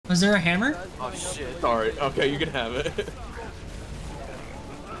Was there a hammer? Oh shit. Sorry. Okay, you can have it.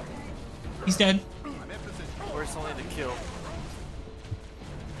 He's dead. Where's only the kill?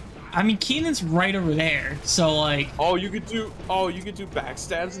 I mean, Keenan's right over there, so like. Oh, you could do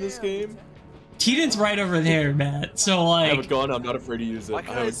backstabs in this game. Keenan's right over there, Matt. So I have a like. gun. I'm not afraid to use it. Why I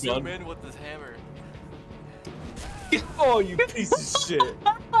can't have I a zoom gun. in with this hammer? Oh, you piece of shit.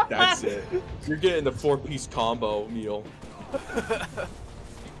 That's it. You're getting the 4-piece combo meal.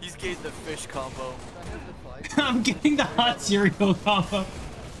 He's getting the fish combo. I'm getting the hot cereal combo.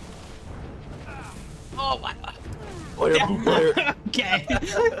 Oh my. Oh yeah, blue player. Okay. Give me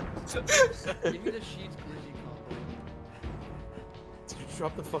the sheets glizzy combo. You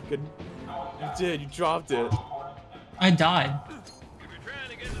dropped the fucking. You did. You dropped it. I died.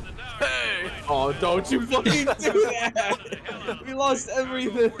 Hey! Oh, don't you fucking do that! We lost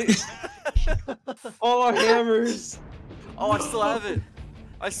everything. All our hammers. Oh, I still have it.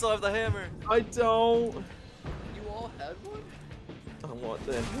 I still have the hammer. I don't. You all had one? I want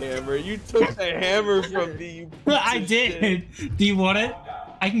the hammer. You took the hammer from me. You piece I of did. shit. Do you want it?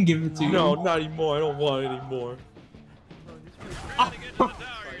 I can give it to you. No, not anymore. I don't want it anymore.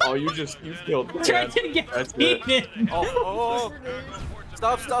 Oh, you killed the Try man. to get That's it. Keenan. Oh.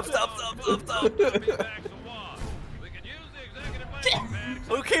 Stop.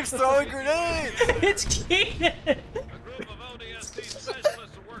 Who keeps throwing grenades? It's Keenan.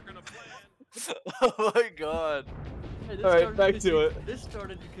 Oh my god. Hey, this All right, started back because to you- it. This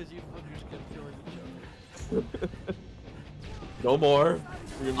started because you fuckers kept killing each other. No more.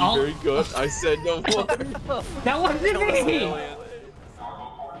 We're gonna be very good. I said no more. That wasn't Kill this me. alien.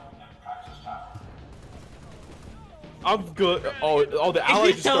 I'm good. Oh, the allies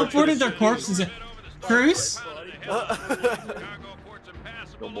They just start trying to teleported their shoot me. corpses. Cruz?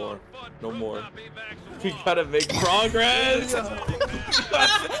 No more. No more. We gotta make progress.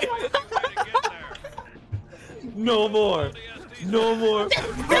 No more. No more.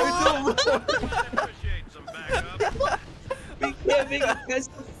 No more. We can't make it past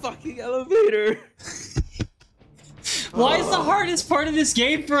the fucking elevator. Why is the hardest part of this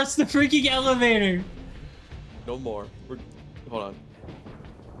game for us the freaking elevator? No more. Hold on.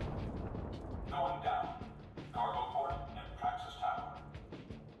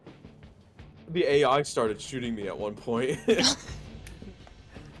 The AI started shooting me at one point.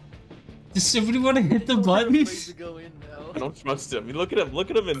 Does somebody want to hit the button? Afraid to go in now. I don't trust him. I mean, look at him. Look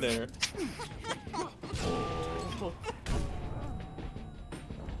at him in there.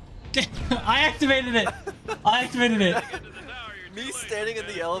 I activated it. I activated it. Me standing in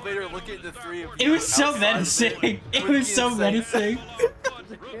the elevator looking at the three of It you was so outside menacing. It would was be so insane. menacing. There's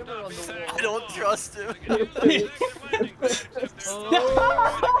a camera on the wall. I don't trust him.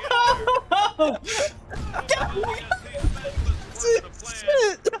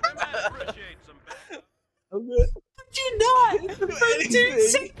 Shit. I'm good. Do not for 2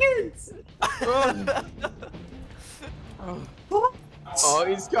 seconds. Oh,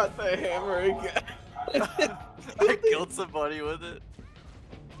 he's got the hammer again. I killed somebody with it.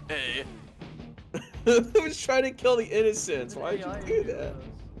 Hey. I was trying to kill the innocents. Why'd you do that?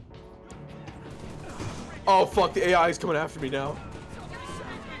 Oh fuck, the AI is coming after me now.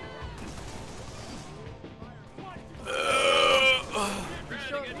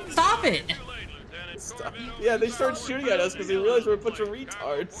 Stop it. Stop. Yeah, they start shooting at us because they realize we're a bunch of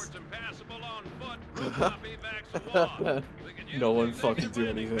retards. No one fucking do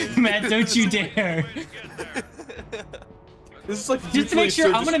anything. Matt, don't you dare. This is like Just to make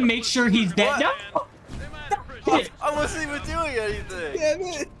sure, I'm gonna make sure he's dead. No. I wasn't even doing anything. Damn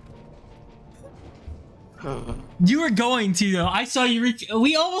it. You were going to though. I saw you reach.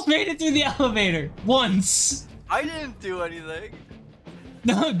 We almost made it through the elevator once. I didn't do anything.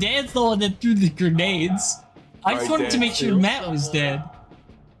 No, Dan's the one that threw the grenades. I just Alright, wanted to Dan, make sure kill Matt was someone. dead.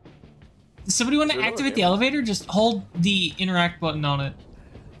 Does somebody want to Sure, activate okay. the elevator? Just hold the interact button on it.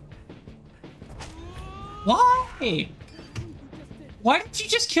 Why? Why didn't you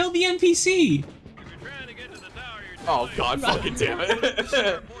just kill the NPC? Oh god, fucking damn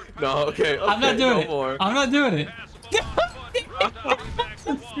it. No, okay, I'm not doing no it. more. I'm not doing it.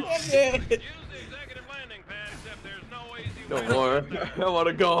 No more. I want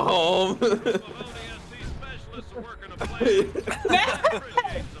to go home.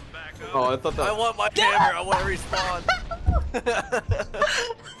 Oh, I thought that. I want my hammer. I want to respawn.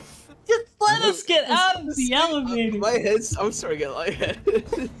 Just let us get out of the elevator. My head's. I'm starting to get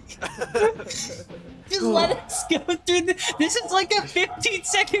lightheaded. Just let us go through the. This is like a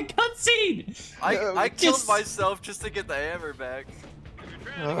 15-second cutscene. I killed Just- myself just to get the hammer back.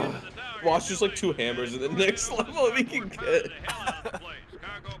 Watch, there's like 2 hammers in the next level we can get.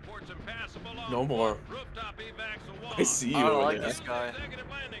 No more. I see you I don't over like there. this guy.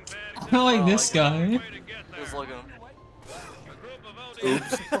 I don't like this guy. Just look at him.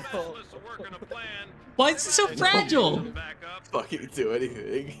 Oops. Why is it so fragile? Fucking do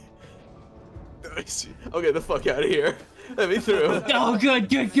anything. I'll get the fuck out of here. Let me through. Oh, good,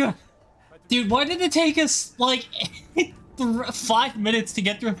 good, good. Dude, why did it take us, like, 5 minutes to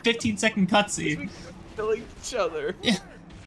get through a 15-second cutscene? Killing each other.